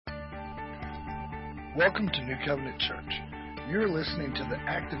Welcome to New Covenant Church. You're listening to the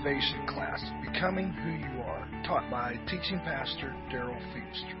activation class, Becoming Who You Are, taught by teaching pastor Darrell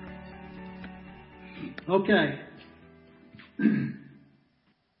Feemser. Okay.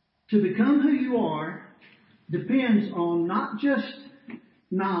 To become who you are depends on not just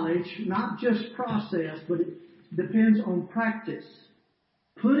knowledge, not just process, but it depends on practice.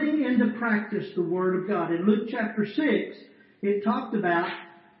 Putting into practice the Word of God. In Luke chapter 6, it talked about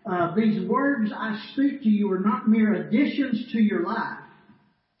these words I speak to you are not mere additions to your life.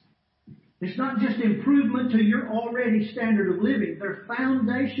 It's not just improvement to your already standard of living. They're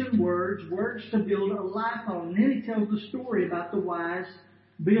foundation words, words to build a life on. And then he tells the story about the wise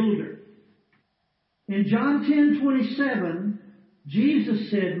builder. In John 10:27, Jesus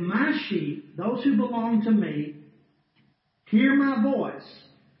said, "My sheep, those who belong to me, hear my voice,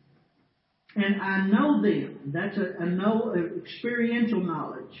 and I know them." That's experiential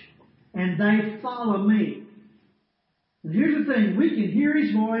knowledge. "And they follow me." And here's the thing, we can hear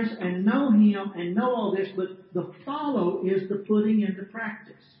His voice and know Him and know all this, but the follow is the putting into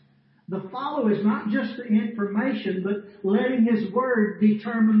practice. The follow is not just the information, but letting His Word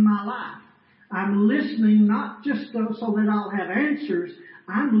determine my life. I'm listening not just so that I'll have answers,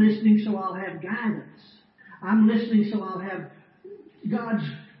 I'm listening so I'll have guidance. I'm listening so I'll have God's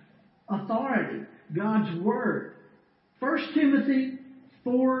authority, God's Word. 1 Timothy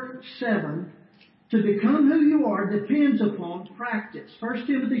 4:7, to become who you are depends upon practice. 1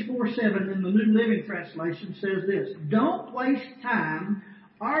 Timothy 4:7 in the New Living Translation says this, "Don't waste time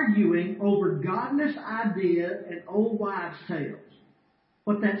arguing over godless ideas and old wives' tales."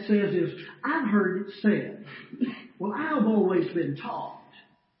 What that says is, I've heard it said. Well, I've always been taught.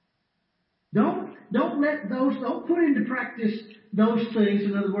 Don't put into practice those things.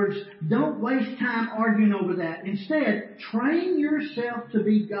 In other words, don't waste time arguing over that. Instead, train yourself to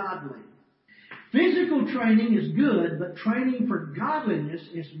be godly. Physical training is good, but training for godliness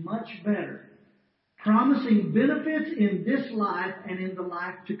is much better, promising benefits in this life and in the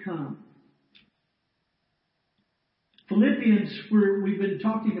life to come. We've been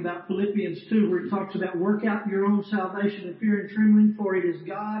talking about Philippians 2, where it talks about work out your own salvation in fear and trembling, for it is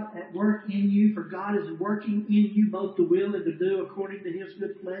God at work in you, for God is working in you both to will and to do according to His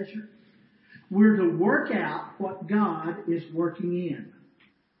good pleasure. We're to work out what God is working in.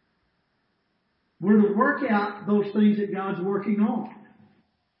 We're to work out those things that God's working on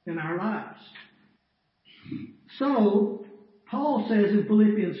in our lives. So, Paul says in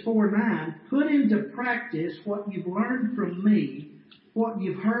Philippians 4:9, put into practice what you've learned from me, what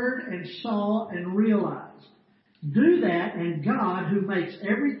you've heard and saw and realized. Do that, and God, who makes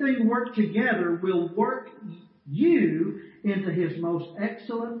everything work together, will work you into His most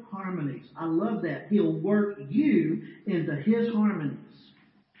excellent harmonies. I love that. He'll work you into His harmonies.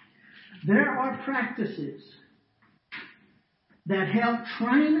 There are practices that help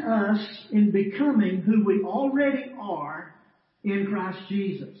train us in becoming who we already are in Christ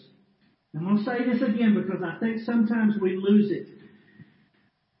Jesus. I'm going to say this again because I think sometimes we lose it.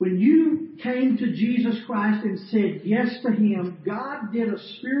 When you came to Jesus Christ and said yes to Him, God did a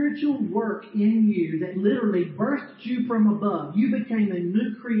spiritual work in you that literally birthed you from above. You became a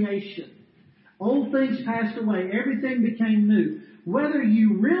new creation. Old things passed away. Everything became new. Whether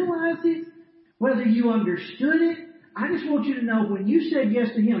you realized it, whether you understood it, I just want you to know when you said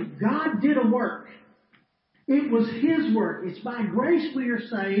yes to Him, God did a work. It was His work. It's by grace we are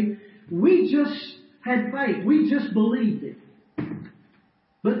saved. We just had faith. We just believed it.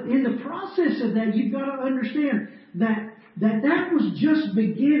 But in the process of that, you've got to understand that was just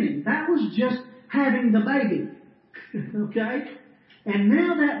beginning. That was just having the baby. Okay? And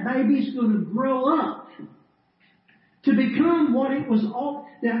now that baby's going to grow up to become what it was all.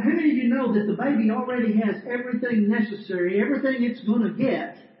 Now, how many of you know that the baby already has everything necessary, everything it's going to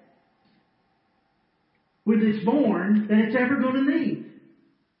get when it's born that it's ever going to need?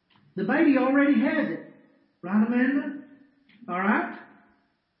 The baby already has it. Right, Amanda? All right?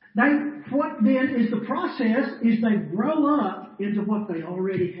 What then is the process is they grow up into what they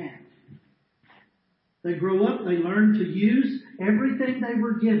already have. They grow up, they learn to use everything they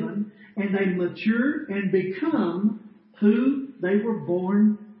were given, and they mature and become who they were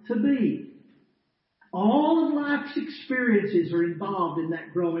born to be. All of life's experiences are involved in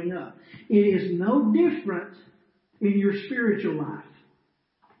that growing up. It is no different in your spiritual life.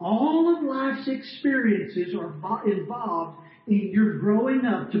 All of life's experiences are involved in your growing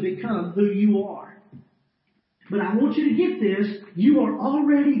up to become who you are. But I want you to get this, you are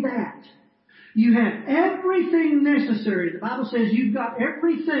already that. You have everything necessary. The Bible says you've got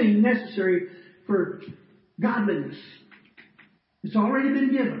everything necessary for godliness. It's already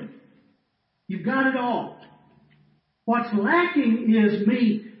been given. You've got it all. What's lacking is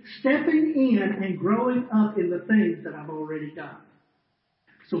me stepping in and growing up in the things that I've already done.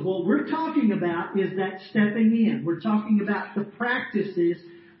 So what we're talking about is that stepping in. We're talking about the practices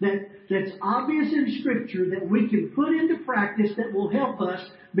that's obvious in Scripture that we can put into practice that will help us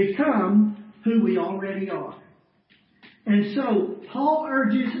become who we already are. And so Paul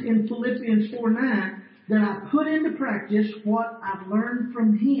urges in Philippians 4:9 that I put into practice what I've learned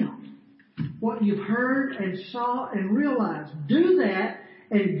from him. What you've heard and saw and realized. Do that,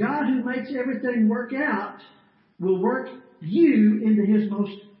 and God, who makes everything work out, will work you into His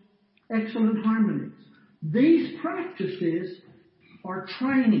most excellent harmonies. These practices are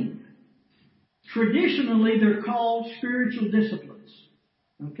training. Traditionally, they're called spiritual disciplines.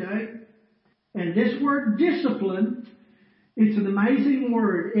 Okay? And this word discipline, it's an amazing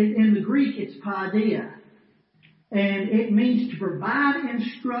word. In the Greek, it's paideia. And it means to provide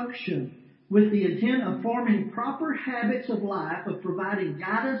instruction with the intent of forming proper habits of life, of providing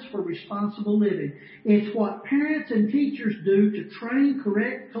guidance for responsible living. It's what parents and teachers do to train,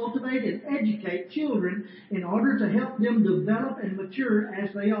 correct, cultivate, and educate children in order to help them develop and mature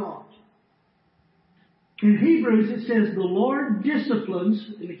as they ought. In Hebrews it says, the Lord disciplines,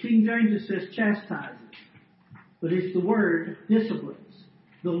 in the King James it says chastises, but it's the word disciplines.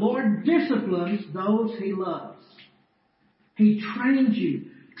 The Lord disciplines those He loves. He trains you.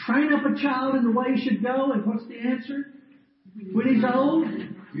 Train up a child in the way he should go, and what's the answer? When he's old,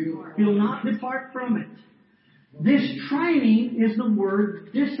 he'll not depart from it. This training is the word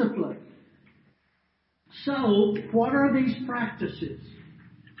discipline. So, what are these practices?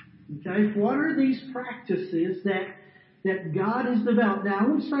 Okay, what are these practices that God has developed? Now, I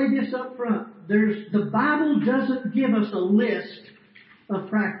want to say this up front. The Bible doesn't give us a list of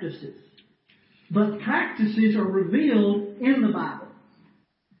practices. But practices are revealed in the Bible.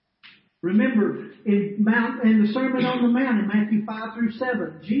 Remember, in the Sermon on the Mount in Matthew 5 through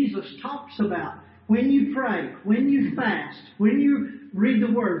 7, Jesus talks about when you pray, when you fast, when you read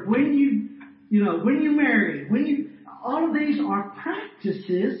the Word, when you marry, all of these are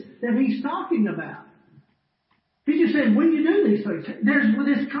practices that He's talking about. He just said, when you do these things, there's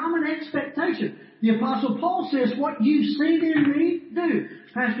this common expectation. The Apostle Paul says, what you've seen in me, do.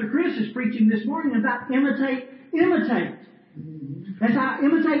 Pastor Chris is preaching this morning about imitate. As I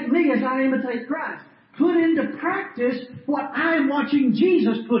imitate me, as I imitate Christ. Put into practice what I am watching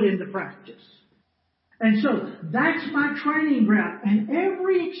Jesus put into practice. And so, that's my training ground. And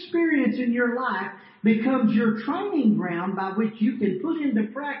every experience in your life becomes your training ground by which you can put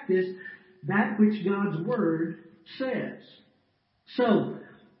into practice that which God's Word says. So,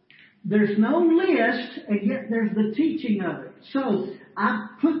 there's no list, and yet there's the teaching of it. So, I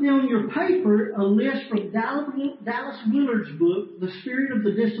put on your paper a list from Dallas Willard's book, The Spirit of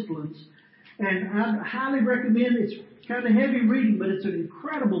the Disciplines. And I highly recommend it. It's kind of heavy reading, but it's an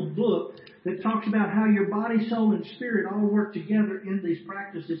incredible book that talks about how your body, soul, and spirit all work together in these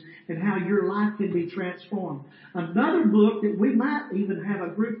practices and how your life can be transformed. Another book that we might even have a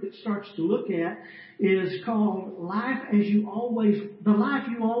group that starts to look at is called The Life You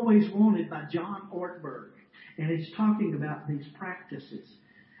Always Wanted by John Ortberg. And it's talking about these practices.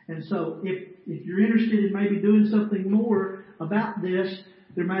 And so if you're interested in maybe doing something more about this,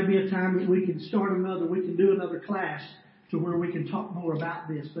 there may be a time that we can do another class to where we can talk more about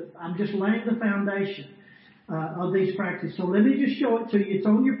this. But I'm just laying the foundation of these practices. So let me just show it to you. It's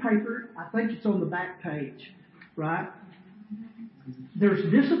on your paper. I think it's on the back page, right? There's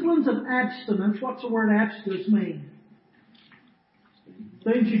disciplines of abstinence. What's the word abstinence mean?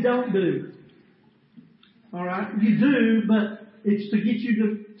 Things you don't do. All right? You do, but it's to get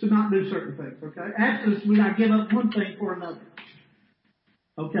you to not do certain things, okay? Abstinence means I give up one thing for another.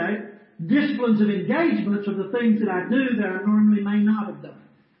 Okay? Disciplines of engagements are the things that I do that I normally may not have done.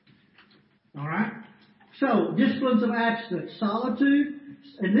 All right? So, disciplines of abstinence. Solitude,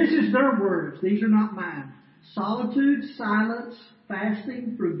 and this is their words. These are not mine. Solitude, silence,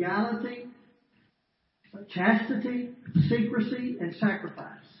 fasting, frugality, chastity, secrecy, and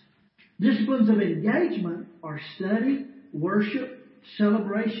sacrifice. Disciplines of engagement are study, worship,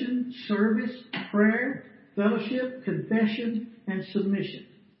 celebration, service, prayer, fellowship, confession, and submission.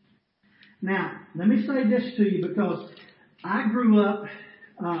 Now, let me say this to you because I grew up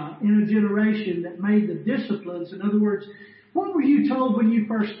in a generation that made the disciplines. In other words, what were you told when you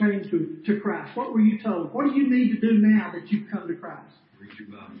first came to Christ? What were you told? What do you need to do now that you've come to Christ? Read your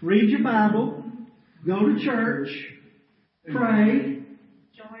Bible. Read your Bible. Go to church. Pray.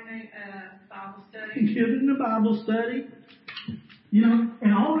 Join a Bible study. Get in the Bible study. You know,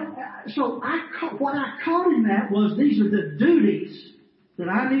 and all. So what I caught in that was these are the duties that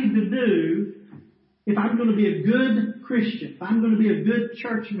I need to do if I'm going to be a good Christian, if I'm going to be a good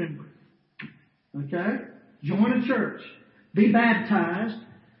church member, okay, join a church, be baptized,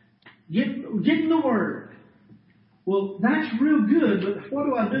 get in the Word. Well, that's real good, but what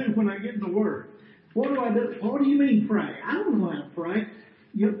do I do when I get in the Word? What do I do? What do you mean pray? I don't know how to pray.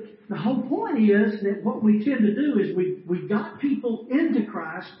 The whole point is that what we tend to do is we got people into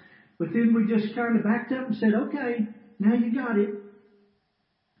Christ, but then we just kind of backed up and said, okay, now you got it.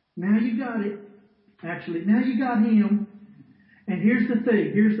 Now you got it. Actually, now you got Him. And here's the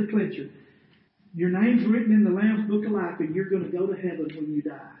thing. Here's the clincher. Your name's written in the Lamb's Book of Life, and you're going to go to heaven when you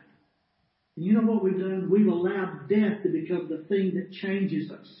die. And you know what we've done? We've allowed death to become the thing that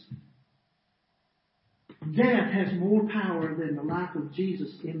changes us. Death has more power than the life of Jesus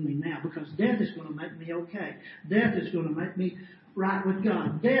in me now, because death is going to make me okay. Death is going to make me right with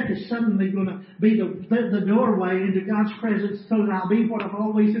God. Death is suddenly going to be the doorway into God's presence so that I'll be what I've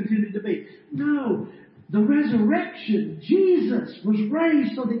always intended to be. No. The resurrection, Jesus was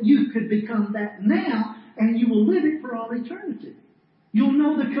raised so that you could become that now, and you will live it for all eternity. You'll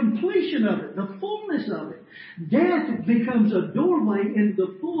know the completion of it, the fullness of it. Death becomes a doorway into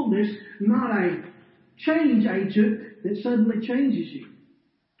the fullness, not a change agent that suddenly changes you.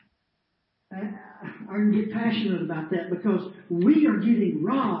 I can get passionate about that because we are getting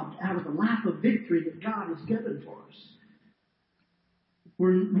robbed out of the life of victory that God has given for us.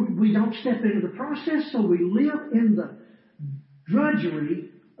 We don't step into the process, so we live in the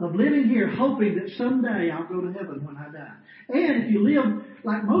drudgery of living here hoping that someday I'll go to heaven when I die. And if you live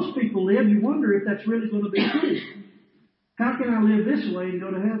like most people live, you wonder if that's really going to be true. How can I live this way and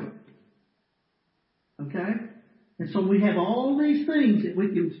go to heaven? Okay? And so we have all these things that we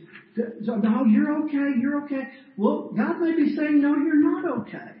can... So, no, you're okay, you're okay. Well, God may be saying, no, you're not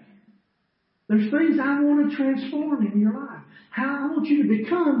okay. There's things I want to transform in your life. How I want you to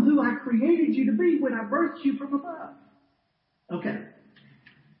become who I created you to be when I birthed you from above. Okay.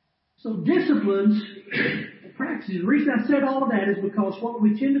 So disciplines, practices. The reason I said all of that is because what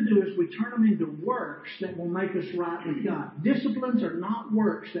we tend to do is we turn them into works that will make us right with God. Disciplines are not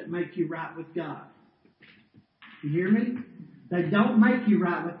works that make you right with God. You hear me? They don't make you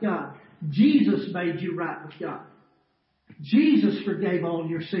right with God. Jesus made you right with God. Jesus forgave all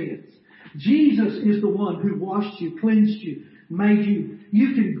your sins. Jesus is the one who washed you, cleansed you, made you.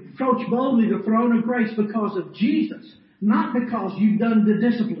 You can approach boldly the throne of grace because of Jesus, not because you've done the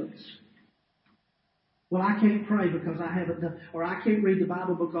disciplines. Well, I can't pray because I haven't done, or I can't read the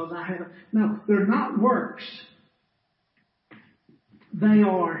Bible because I haven't. No, they're not works. They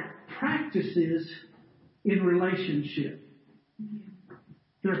are practices in relationship.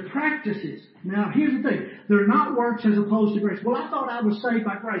 They're practices. Now, here's the thing. They're not works as opposed to grace. Well, I thought I was saved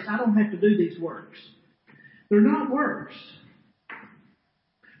by grace. I don't have to do these works. They're not works.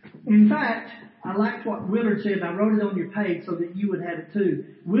 In fact, I liked what Willard said. I wrote it on your page so that you would have it too.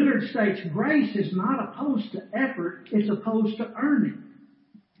 Willard states, grace is not opposed to effort. It's opposed to earning.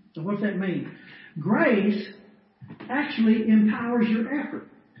 So what's that mean? Grace actually empowers your effort.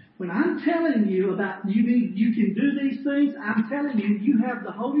 When I'm telling you about you can do these things, I'm telling you, you have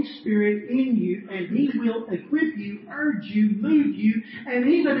the Holy Spirit in you, and He will equip you, urge you, move you, and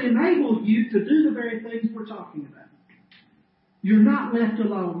even enable you to do the very things we're talking about. You're not left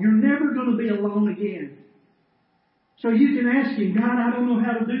alone. You're never going to be alone again. So you can ask Him, God, I don't know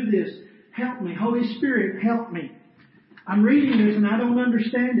how to do this. Help me. Holy Spirit, help me. I'm reading this and I don't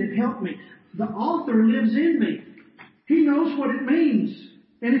understand it. Help me. The author lives in me. He knows what it means.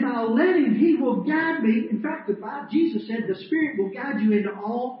 And if I'll let Him, He will guide me. In fact, Jesus said the Spirit will guide you into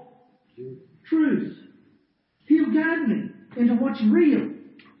all truth. He'll guide me into what's real.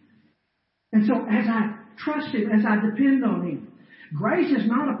 And so as I trust Him, as I depend on Him, grace is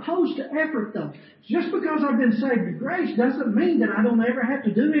not opposed to effort, though. Just because I've been saved to grace doesn't mean that I don't ever have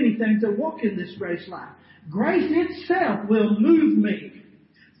to do anything to walk in this grace life. Grace itself will move me.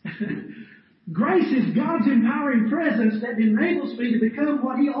 Grace is God's empowering presence that enables me to become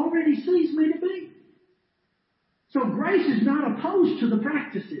what He already sees me to be. So grace is not opposed to the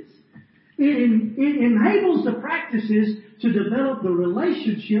practices. It enables the practices to develop the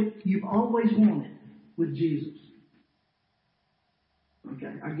relationship you've always wanted with Jesus.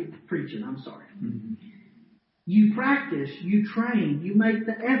 Okay, I get preaching, I'm sorry. Mm-hmm. You practice, you train, you make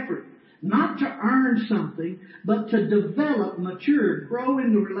the effort, not to earn something, but to develop, mature, grow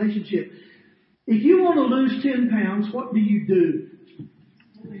in the relationship. If you want to lose 10 pounds, what do?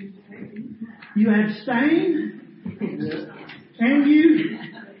 You abstain and you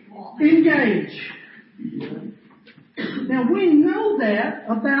engage. Now we know that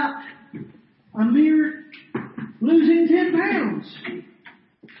about a mere losing 10 pounds.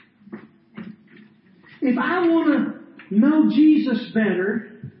 If I want to know Jesus better,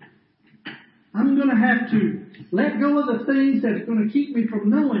 I'm going to have to let go of the things that are going to keep me from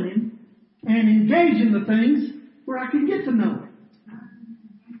knowing Him and engage in the things where I can get to know Him.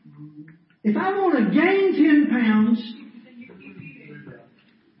 If I want to gain 10 pounds,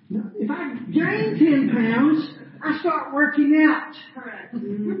 if I gain 10 pounds, I start working out. Correct.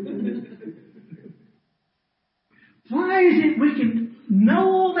 Why is it we can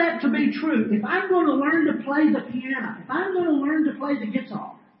know all that to be true? If I'm going to learn to play the piano, if I'm going to learn to play the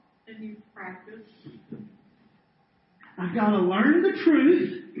guitar, And you practice. I've got to learn the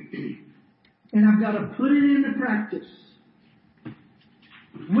truth, and I've got to put it into practice.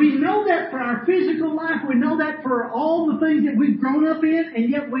 We know that for our physical life, we know that for all the things that we've grown up in, and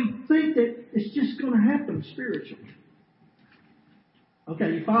yet we think that it's just going to happen spiritually.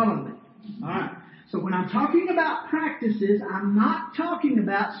 Okay, you follow me? All right. So when I'm talking about practices, I'm not talking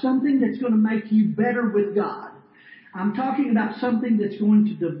about something that's going to make you better with God. I'm talking about something that's going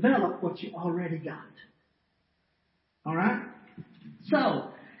to develop what you already got. All right? So,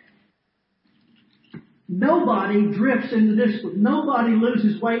 nobody drifts into this. Nobody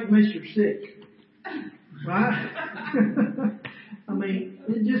loses weight unless you're sick. Right? I mean,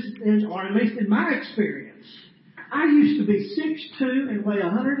 it just is, or at least in my experience. I used to be 6'2" and weigh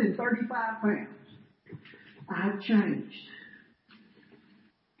 135 pounds. I've changed.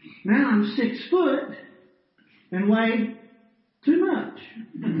 Now I'm 6 foot and weigh too much.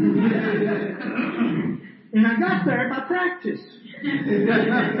 And I got there by practice.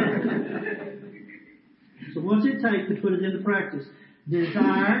 So what's it take to put it into practice?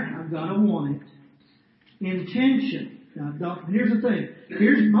 Desire, I've got to want it. Intention. Now, here's the thing.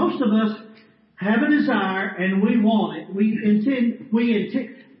 Most of us have a desire and we want it.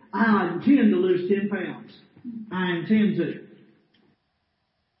 I intend to lose 10 pounds. I intend to.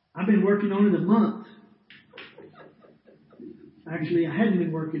 I've been working on it a month. Actually, I hadn't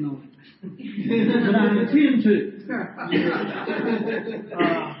been working on it. But I intend to.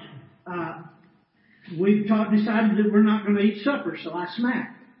 We've decided that we're not going to eat supper, so I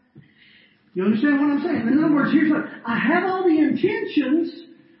smack. You understand what I'm saying? In other words, here's what I have all the intentions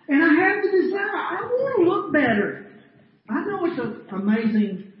and I have the desire. I want to look better. I know it's an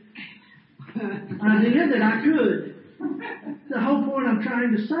amazing idea that I could. The whole point I'm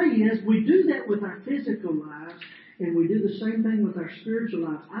trying to say is we do that with our physical lives and we do the same thing with our spiritual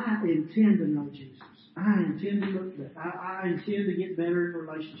lives. I intend to know Jesus. I intend to look better. I intend to get better in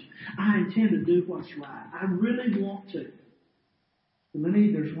relationships. I intend to do what's right. I really want to. But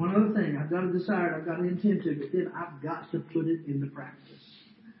there's one other thing. I've got to decide, I've got to intend to, but then I've got to put it into practice.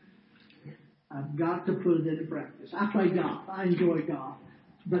 I've got to put it into practice. I play golf. I enjoy golf.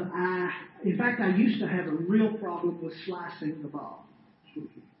 But in fact, I used to have a real problem with slicing the ball.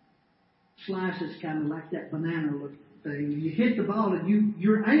 Slice is kind of like that banana look thing. You hit the ball and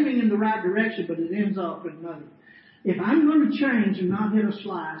you're aiming in the right direction, but it ends up in another. If I'm going to change and not hit a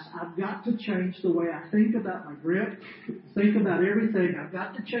slice, I've got to change the way I think about my grip, think about everything. I've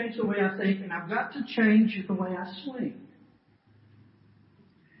got to change the way I think, and I've got to change the way I swing.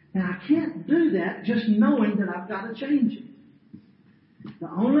 And I can't do that just knowing that I've got to change it. The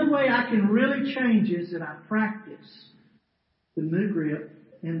only way I can really change is that I practice the new grip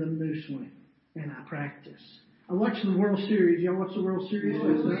and the new swing. And I practice. I watch the World Series. Y'all watch the World Series?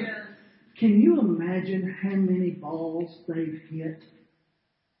 Oh, yes. Can you imagine how many balls they've hit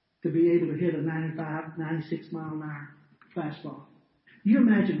to be able to hit a 95, 96 mile an hour fastball? You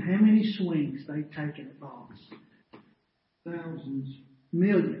imagine how many swings they've taken at balls? Thousands.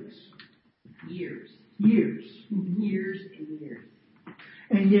 Millions. Years. Years. Years and years.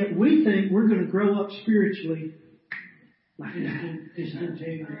 And yet we think we're going to grow up spiritually like that.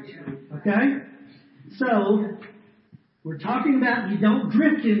 Instantaneously. Okay? So, we're talking about you don't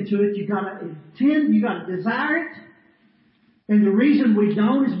drift into it. You got to intend, you got to desire it. And the reason we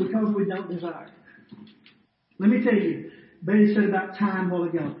don't is because we don't desire it. Let me tell you, Betty said about time a while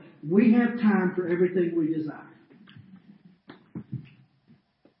ago. We have time for everything we desire.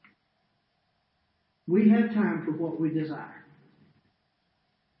 We have time for what we desire.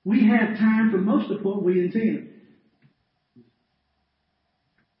 We have time for most of what we intend.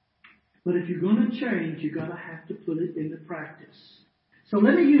 But if you're going to change, you've got to have to put it into practice. So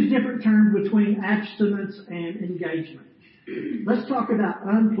let me use different terms between abstinence and engagement. Let's talk about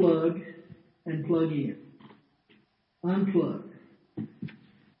unplug and plug in. Unplug.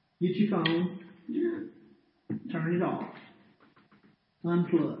 Get your phone. Turn it off.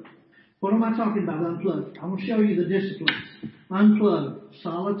 Unplug. What am I talking about, unplug? I want to show you the disciplines. Unplug.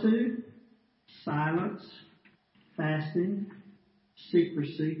 Solitude, silence, fasting,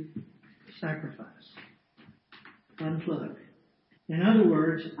 secrecy, sacrifice. Unplug. In other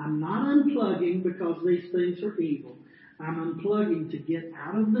words, I'm not unplugging because these things are evil. I'm unplugging to get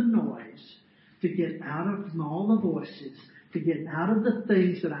out of the noise, to get out of all the voices, to get out of the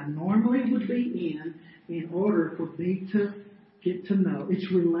things that I normally would be in order for me to get to know.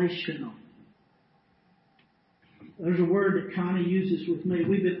 It's relational. There's a word that Connie uses with me.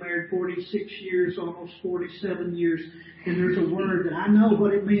 We've been married 46 years, almost 47 years, and there's a word that I know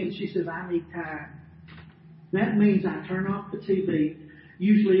what it means. She says, I need time. That means I turn off the TV.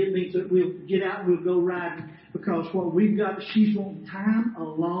 Usually it means that we'll get out and we'll go riding because what we've got, she's wanting time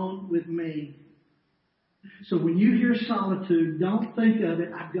alone with me. So when you hear solitude, don't think of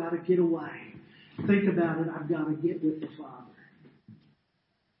it, I've got to get away. Think about it, I've got to get with the Father.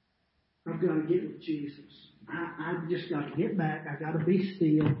 I've got to get with Jesus. I've just got to get back. I've got to be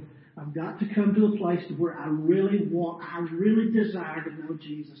still. I've got to come to a place where I really desire to know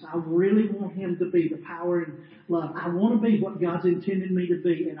Jesus. I really want Him to be the power and love. I want to be what God's intended me to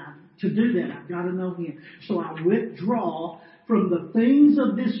be. And to do that, I've got to know Him. So I withdraw from the things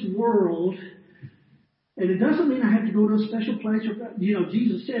of this world. And it doesn't mean I have to go to a special place.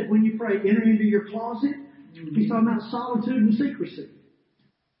 Jesus said, when you pray, enter into your closet. He's talking about solitude and secrecy.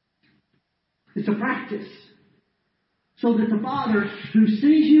 It's a practice. So that the Father who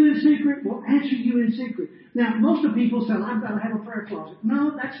sees you in secret will answer you in secret. Now, most of people say, I've got to have a prayer closet.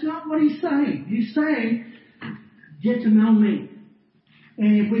 No, that's not what He's saying. He's saying, get to know me.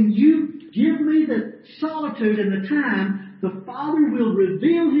 And when you give me the solitude and the time, the Father will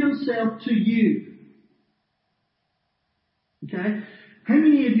reveal Himself to you. Okay? How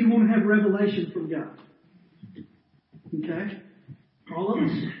many of you want to have revelation from God? Okay? All of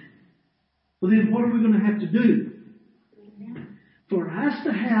us? Well, then what are we going to have to do? For us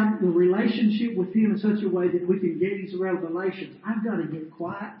to have the relationship with Him in such a way that we can get His revelations, I've got to get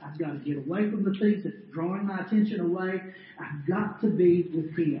quiet. I've got to get away from the things that are drawing my attention away. I've got to be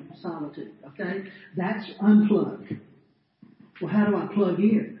with Him. Solitude. Okay? That's unplug. Well, how do I plug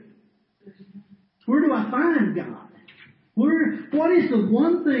in? Where do I find God? What is the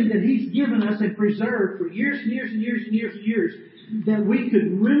one thing that He's given us and preserved for years and years and years and years and years that we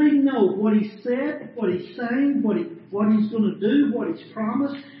could really know what He said, what He's saying, what He's going to do, what He's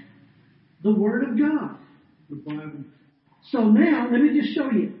promised? The Word of God. The Bible. So now, let me just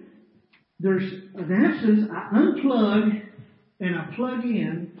show you. There's an essence, I unplug and I plug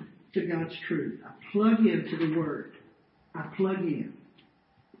in to God's truth. I plug into the Word. I plug in.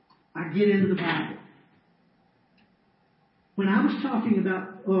 I get into the Bible. When I was talking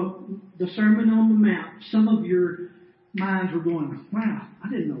about the Sermon on the Mount, some of your minds were going, wow, I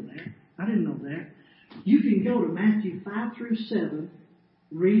didn't know that. I didn't know that. You can go to Matthew 5 through 7,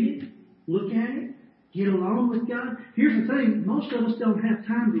 read it, look at it, get along with God. Here's the thing, most of us don't have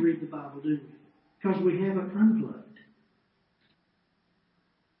time to read the Bible, do we? Because we haven't unplugged.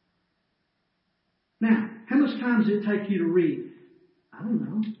 Now, how much time does it take you to read? I don't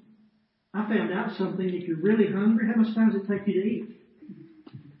know. I found out something. If you're really hungry, how much time does it take you to eat?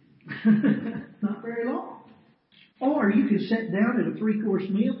 Not very long. Or you can sit down at a 3-course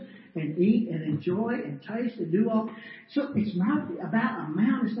meal and eat and enjoy and taste and do all. So it's not about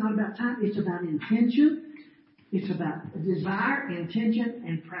amount. It's not about time. It's about intention. It's about desire, intention,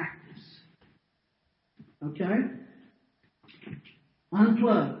 and practice. Okay?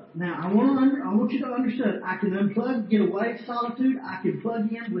 Unplug. Now, I want you to understand, I can unplug, get away, solitude. I can plug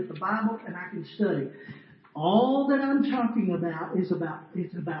in with the Bible, and I can study. All that I'm talking about is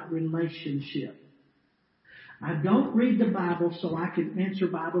about relationship. I don't read the Bible so I can answer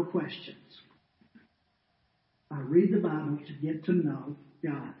Bible questions. I read the Bible to get to know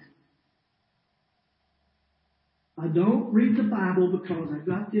God. I don't read the Bible because I've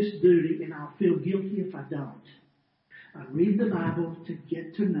got this duty and I'll feel guilty if I don't. I read the Bible to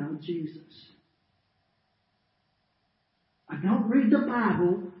get to know Jesus. I don't read the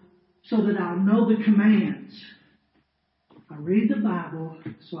Bible so that I'll know the commands. I read the Bible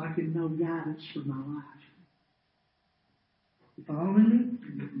so I can know guidance for my life. You following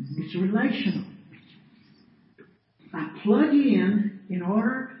me? It's relational. I plug in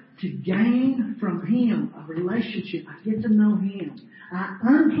order to gain from Him a relationship. I get to know Him. I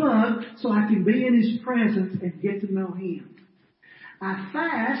unplug so I can be in His presence and get to know Him. I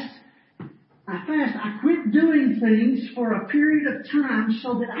fast. I quit doing things for a period of time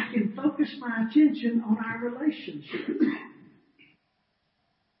so that I can focus my attention on our relationship.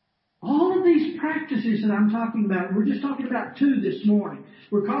 All of these practices that I'm talking about, we're just talking about 2 this morning.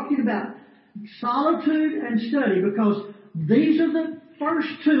 We're talking about solitude and study because these are the first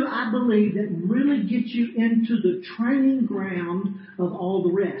 2, I believe, that really get you into the training ground of all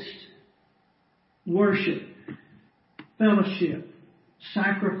the rest. Worship. fellowship,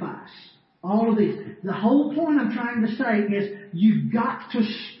 sacrifice, all of these. The whole point I'm trying to say is you've got to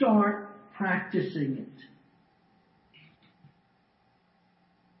start practicing it.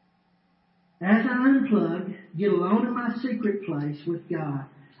 As I unplug, get alone in my secret place with God,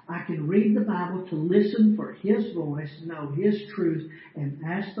 I can read the Bible to listen for His voice, know His truth, and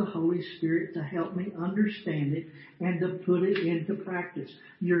ask the Holy Spirit to help me understand it and to put it into practice.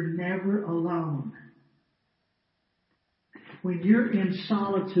 You're never alone. When you're in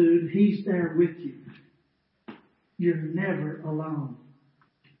solitude, He's there with you. You're never alone.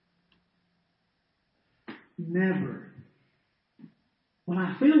 Never. When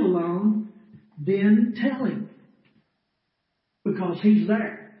I feel alone, then tell Him. Because He's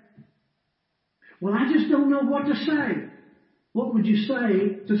there. Well, I just don't know what to say. What would you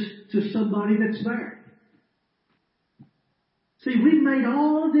say to somebody that's there? See, we've made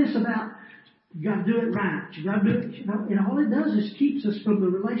all of this about you got to do it right. You got to do it, and all it does is keeps us from the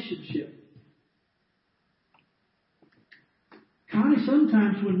relationship. Connie,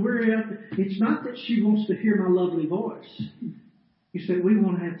 sometimes when we're out, it's not that she wants to hear my lovely voice. You say, we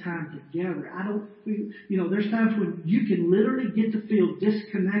want to have time together. I don't feel, there's times when you can literally get to feel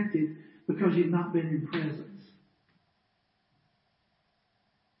disconnected because you've not been in presence.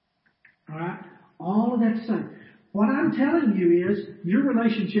 Alright? All of that stuff. What I'm telling you is, your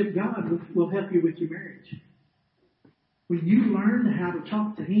relationship, God, will help you with your marriage. When you learn how to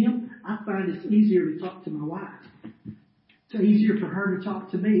talk to Him, I find it's easier to talk to my wife. It's easier for her to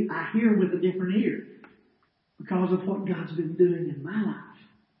talk to me. I hear with a different ear because of what God's been doing in my life.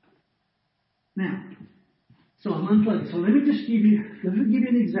 Now, so I'm unplugged. So let me give you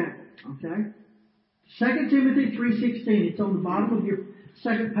an example. Okay? 2 Timothy 3:16. It's on the bottom of your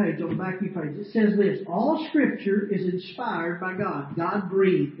second page, on the back of your page. It says this: all Scripture is inspired by God. God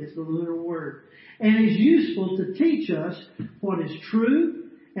breathed is the literal word. And is useful to teach us what is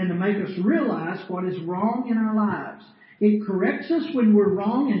true and to make us realize what is wrong in our lives. It corrects us when we're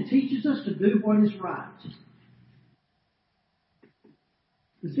wrong and teaches us to do what is right.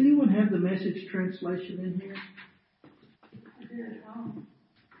 Does anyone have the Message translation in here?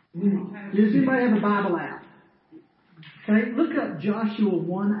 Does anybody have a Bible app? Okay, look up Joshua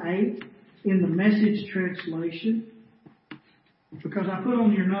 1:8 in the Message translation. Because I put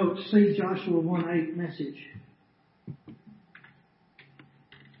on your notes, see Joshua 1:8 Message.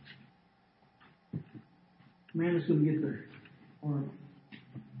 Amanda's going to get there. Or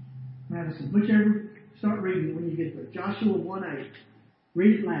Madison, whichever. Start reading when you get there. Joshua 1:8.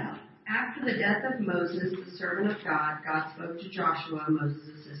 Read it loud. After the death of Moses, the servant of God, God spoke to Joshua, Moses'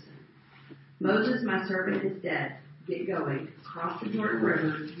 assistant. Moses, my servant, is dead. Get going. Cross the Jordan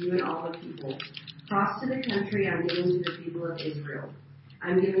River, you and all the people. Cross to the country I'm giving to the people of Israel.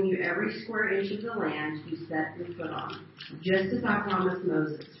 I'm giving you every square inch of the land you set your foot on, just as I promised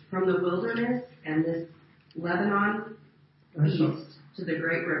Moses. From the wilderness and this Lebanon east to the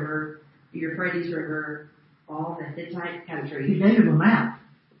great river, the Euphrates River, all the Hittite country. He gave him a map.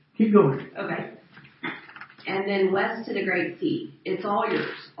 Keep going. Okay. And then west to the great sea. It's all yours,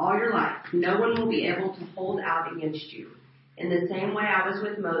 all your life. No one will be able to hold out against you. In the same way I was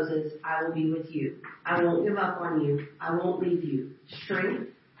with Moses, I will be with you. I won't give up on you. I won't leave you. Strength,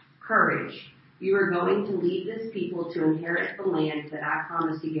 courage. You are going to lead this people to inherit the land that I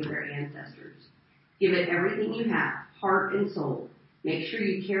promised to give their ancestors. Give it everything you have, heart and soul. Make sure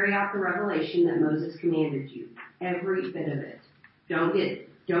you carry out the revelation that Moses commanded you. Every bit of it. Don't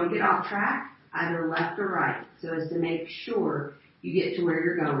get off track, either left or right, so as to make sure you get to where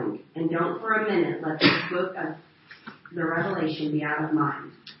you're going. And don't for a minute let this book of the Revelation be out of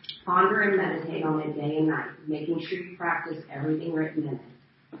mind. Ponder and meditate on it day and night, making sure you practice everything written in it.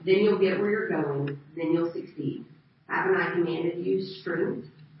 Then you'll get where you're going. Then you'll succeed. Haven't I commanded you strength,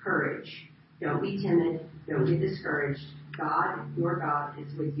 courage? Don't be timid. Don't get discouraged. God, your God,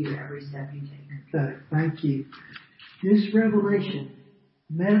 is with you every step you take. Okay, thank you. This revelation,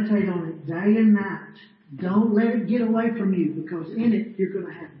 meditate on it day and night. Don't let it get away from you, because in it you're going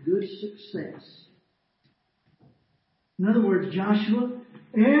to have good success. In other words, Joshua,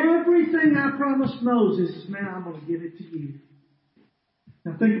 everything I promised Moses, now I'm going to give it to you.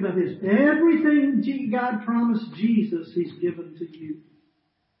 Now think about this. Everything God promised Jesus, He's given to you.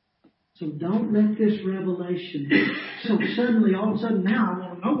 So don't let this revelation, so suddenly, all of a sudden, now I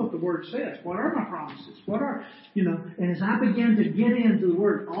want to know what the Word says. What are my promises? And as I begin to get into the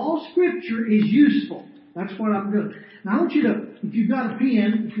Word, all Scripture is useful. That's what I'm doing. Now I want you to, if you've got a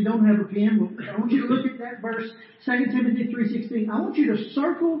pen, if you don't have a pen, I want you to look at that verse, 2 Timothy 3:16. I want you to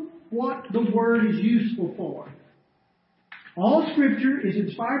circle what the Word is useful for. All Scripture is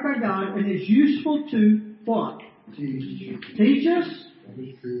inspired by God and is useful to what? Teach us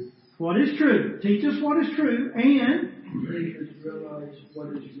what is true. Teach us what is true and Make us realize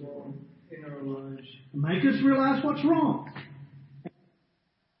what is wrong in our lives. make us realize what's wrong.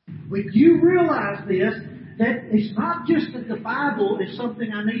 When you realize this, that it's not just that the Bible is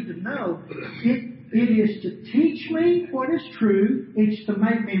something I need to know. It is to teach me what is true. It's to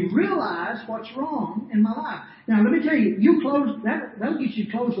make me realize what's wrong in my life. Now, let me tell you, that'll get you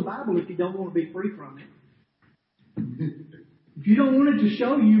to close the Bible if you don't want to be free from it. If you don't want it to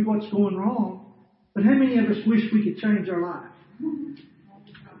show you what's going wrong, but how many of us wish we could change our life?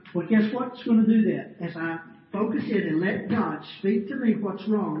 Well, guess what's going to do that? As I focus in and let God speak to me what's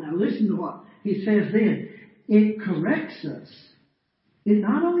wrong. Now, listen to what He says then. It corrects us. It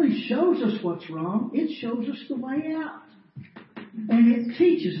not only shows us what's wrong, it shows us the way out. And it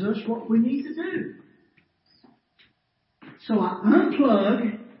teaches us what we need to do. So I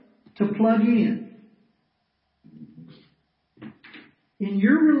unplug to plug in. In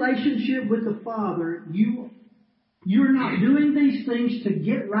your relationship with the Father, you're not doing these things to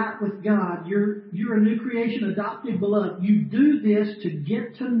get right with God. You're a new creation, adopted, beloved. You do this to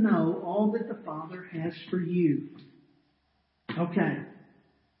get to know all that the Father has for you. Okay.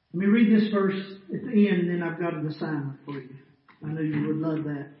 Let me read this verse at the end, and then I've got an assignment for you. I know you would love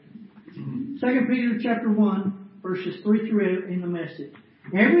that. 2 Peter chapter 1, verses 3 through 8 in the Message.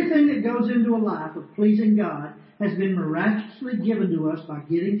 Everything that goes into a life of pleasing God has been miraculously given to us by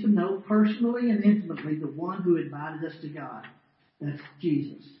getting to know personally and intimately the one who invited us to God. That's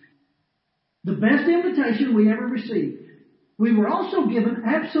Jesus. The best invitation we ever received. We were also given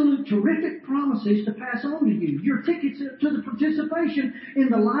absolute terrific promises to pass on to you. Your tickets to the participation in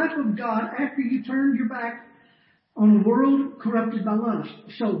the life of God after you turned your back on a world corrupted by lust.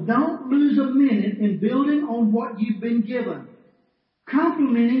 So don't lose a minute in building on what you've been given.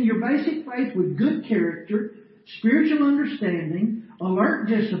 Complementing your basic faith with good character, spiritual understanding, alert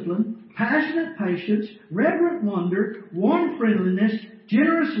discipline, passionate patience, reverent wonder, warm friendliness,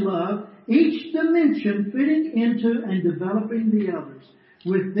 generous love, each dimension fitting into and developing the others.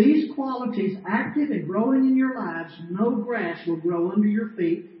 With these qualities active and growing in your lives, no grass will grow under your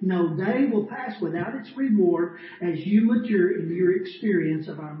feet, no day will pass without its reward as you mature in your experience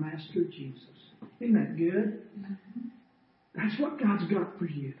of our Master Jesus. Isn't that good? That's what God's got for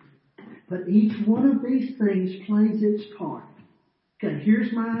you. But each one of these things plays its part. Okay,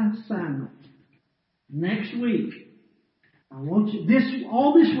 here's my assignment. Next week, I want you,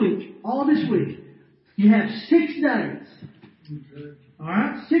 all this week, you have 6 days.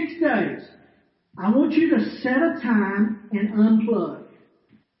 Alright, 6 days. I want you to set a time and unplug.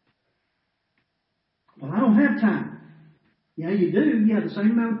 Well, I don't have time. Yeah, you do. You have the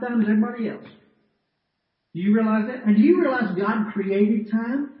same amount of time as everybody else. Do you realize that? And do you realize God created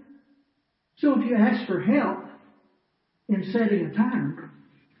time? So if you ask for help in setting a time,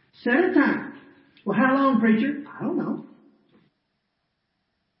 set a time. Well, how long, preacher? I don't know.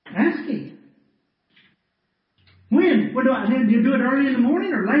 Ask Him. When? What do you do it early in the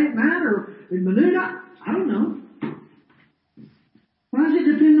morning or late at night or in the noon? I don't know. Why does it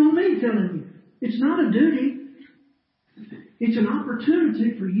depend on me telling you? It's not a duty. It's an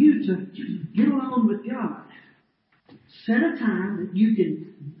opportunity for you to get along with God. Set a time that you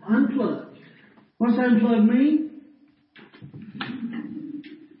can unplug. What's unplug mean?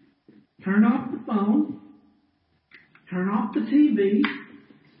 Turn off the phone. Turn off the TV.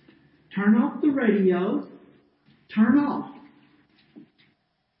 Turn off the radio. Turn off.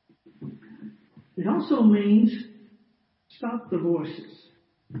 It also means stop the voices.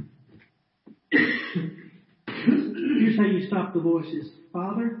 Here's how you stop the voices.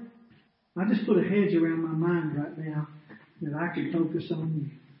 Father, I just put a hedge around my mind right now that I can focus on you.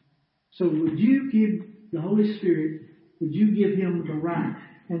 So would you give the Holy Spirit, would you give Him the right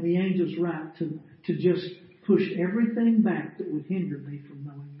and the angels right to just push everything back that would hinder me from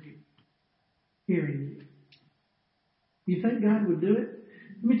knowing you, hearing you? You think God would do it?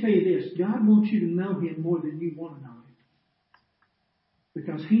 Let me tell you this. God wants you to know Him more than you want to know Him.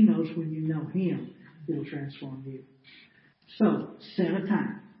 Because He knows when you know Him, it'll transform you. So, set a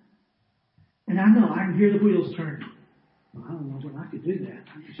time. And I know, I can hear the wheels turning. Well, I don't know when I could do that.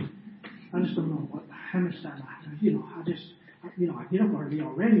 I just don't know how much time I get up early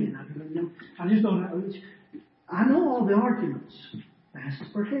already, and I just don't know. I know all the arguments. Ask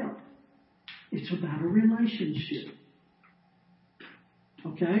for help. It's about a relationship.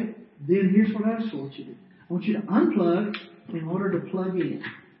 Okay? Then here's what else I want you to do. I want you to unplug in order to plug in.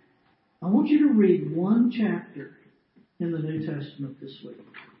 I want you to read one chapter in the New Testament this week.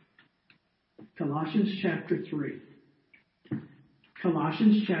 Colossians chapter 3.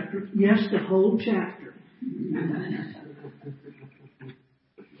 Yes, the whole chapter. I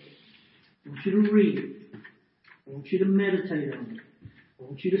want you to read it. I want you to meditate on it. I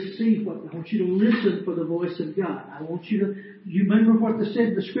want you to see I want you to listen for the voice of God. I want you remember what the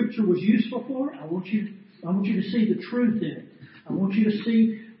scripture was useful for? I want you to see the truth in it. I want you to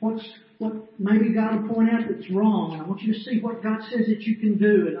see what maybe God will point out that's wrong. I want you to see what God says that you can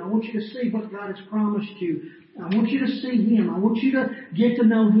do. And I want you to see what God has promised you. I want you to see Him. I want you to get to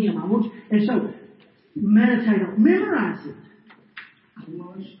know Him. And so, meditate on it. Memorize it.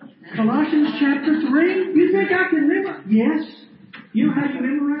 Colossians chapter 3. You think I can memorize? Yes. You know how you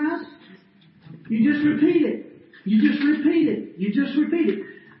memorize? You just repeat it. You just repeat it. You just repeat it.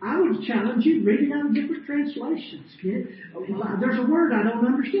 I would challenge you, read it out of different translations. Kid. There's a word I don't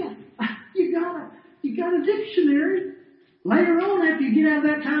understand. You got a dictionary. Later on, after you get out of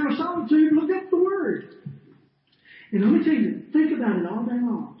that time of solitude, look up the word. And let me tell you, think about it all day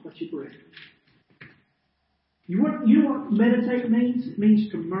long, what you've read. You know what meditate means? It means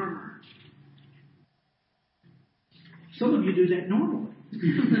to murmur. Some of you do that normally.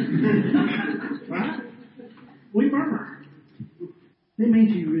 Right? We murmur. It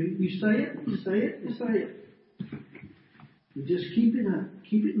means you say it, you say it, you say it. You just keep it up.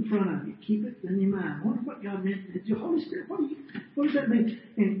 Keep it in front of you. Keep it in your mind. I wonder what God meant. The Holy Spirit, what does that mean?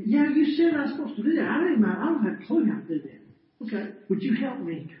 And yeah, you said I was supposed to do that. I don't have a clue how to do that. Okay. Would you help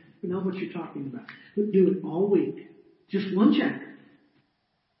me know what you're talking about? But do it all week. Just one chapter.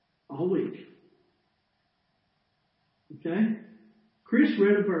 All week. Okay? Chris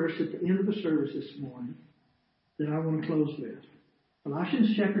read a verse at the end of the service this morning that I want to close with.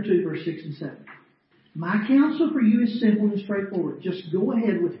 Colossians chapter 2, verse 6 and 7. My counsel for you is simple and straightforward. Just go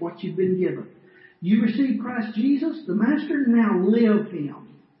ahead with what you've been given. You received Christ Jesus, the Master, now live Him.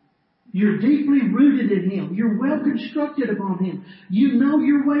 You're deeply rooted in Him. You're well constructed upon Him. You know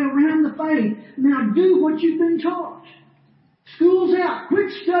your way around the faith. Now do what you've been taught. School's out.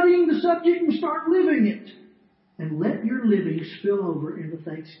 Quit studying the subject and start living it. And let your living spill over into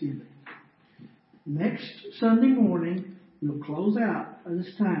Thanksgiving. Next Sunday morning, we'll close out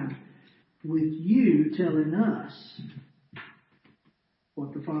this time with you telling us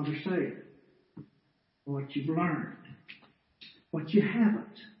what the Father said, what you've learned, what you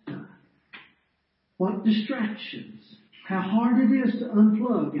haven't done, what distractions, how hard it is to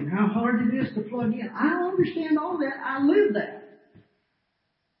unplug and how hard it is to plug in. I don't understand all that. I live that.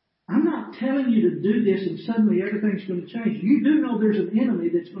 I'm not telling you to do this and suddenly everything's going to change. You do know there's an enemy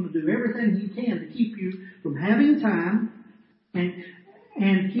that's going to do everything he can to keep you from having time and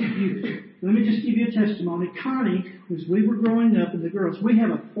keep you. Let me just give you a testimony. Connie, as we were growing up, and the girls, we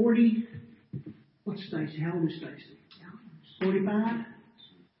have a 40. What's Stacy? How old is Stacy? 45.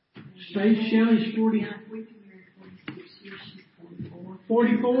 Shelley's 40.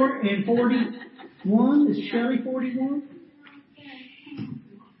 44 and 41. Is Shelley 41?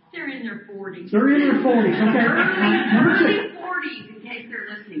 They're in their 40s. They're in their 40s. Okay. Early 40s, in case they're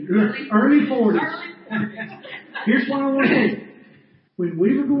listening. Early 40s. Here's what I want to say. When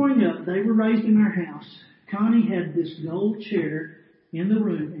we were growing up, they were raised in our house. Connie had this gold chair in the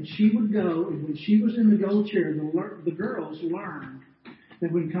room, and she would go, and when she was in the gold chair, the girls learned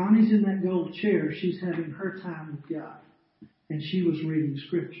that when Connie's in that gold chair, she's having her time with God. And she was reading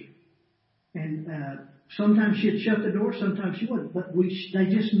Scripture. And sometimes she'd shut the door, sometimes she wouldn't. But they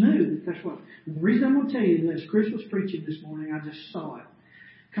just knew. That's what. The reason I'm going to tell you this, Chris was preaching this morning, I just saw it.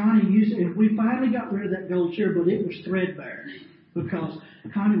 Connie used it, and we finally got rid of that gold chair, but it was threadbare. Because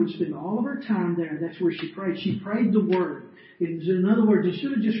Connie would spend all of her time there. That's where she prayed. She prayed the Word. In other words,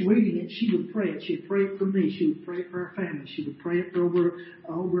 instead of just reading it, she would pray it. She'd pray it for me. She would pray it for our family. She would pray it for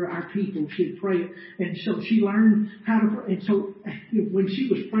over our people. She'd pray it. And so she learned how to pray. And so when she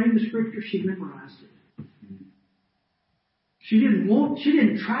was praying the Scripture, she memorized it. She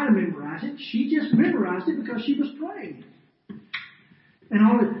didn't try to memorize it. She just memorized it because she was praying.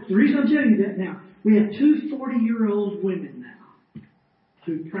 And the reason I'm telling you that now, we have two 40-year-old women now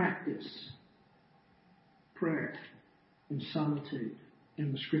who practice prayer and solitude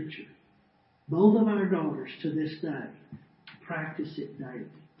in the Scripture. Both of our daughters to this day practice it daily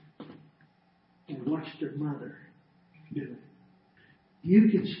and watch their mother do it. You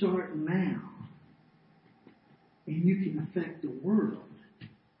can start now and you can affect the world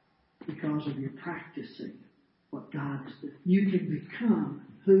because of your practicing what God has done. You can become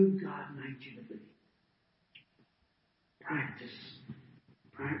who God made you to be. Practice.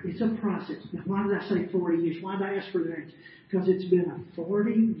 It's a process. Now, why did I say 40 years? Why did I ask for that? Because it's been a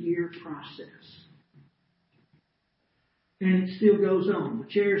 40-year process. And it still goes on. The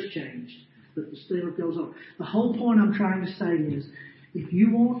chair's changed, but it still goes on. The whole point I'm trying to say is If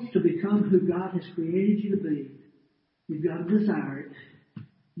you want to become who God has created you to be, you've got to desire it.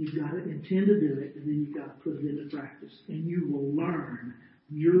 You've got to intend to do it, and then you've got to put it into practice. And you will learn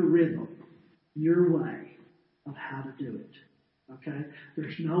your rhythm, your way of how to do it. Okay?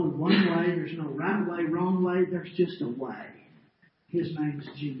 There's no one way, there's no right way, wrong way, there's just a way. His name's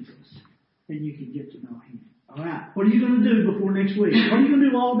Jesus. And you can get to know Him. Alright, what are you going to do before next week? What are you going to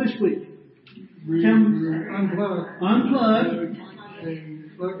do all this week? Tell me. Unplug.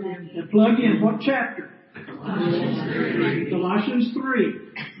 And plug in. What chapter? Colossians 3.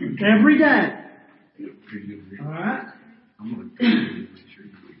 Every day. Alright? And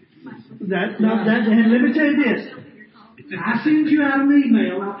let me tell you this. I send you out an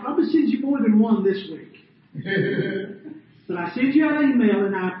email. I'll probably send you more than one this week. But I send you out an email,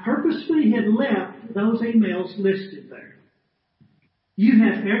 and I purposely had left those emails listed there. You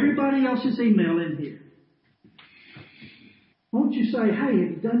have everybody else's email in here. Won't you say, hey, have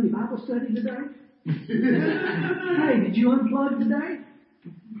you done your Bible study today? Hey, did you unplug today?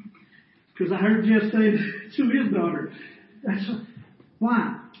 Because I heard Jeff say to his daughter,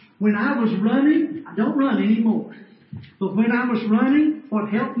 why? When I was running, I don't run anymore. But when I was running, what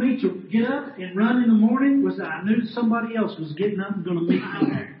helped me to get up and run in the morning was that I knew somebody else was getting up and going to meet me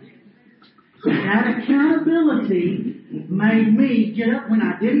there. That accountability made me get up when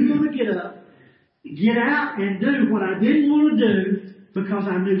I didn't want to get up, get out and do what I didn't want to do because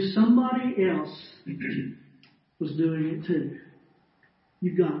I knew somebody else was doing it too.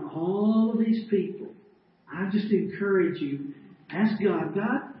 You've got all of these people. I just encourage you, ask God,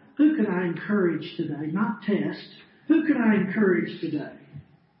 who can I encourage today? Not test. Who can I encourage today?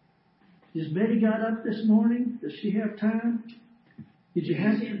 Has Betty got up this morning? Does she have time? Did you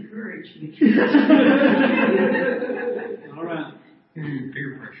have to encourage me? All right.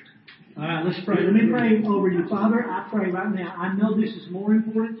 Peer pressure. All right, let's pray. Let me pray over you. Father, I pray right now. I know this is more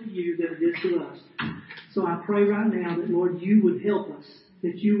important to you than it is to us. So I pray right now that, Lord, you would help us,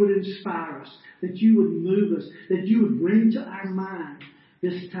 that you would inspire us, that you would move us, that you would bring to our mind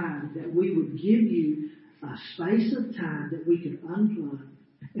this time, that we would give you a space of time that we could unplug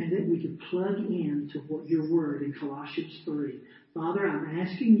and that we could plug in to what your word in Colossians 3. Father, I'm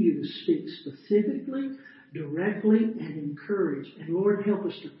asking you to speak specifically, directly, and encourage. And Lord, help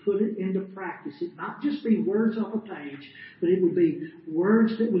us to put it into practice. It not just be words off a page, but it would be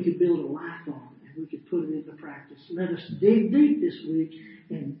words that we could build a life on and we could put it into practice. Let us dig deep this week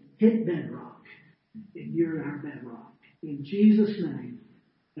and hit bedrock. And you're our bedrock. In Jesus' name,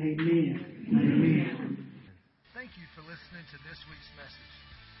 amen. Amen. Thank you for listening to this week's message.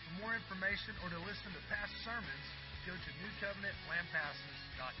 For more information or to listen to past sermons, go to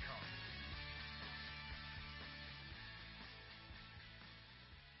newcovenantlampasses.com.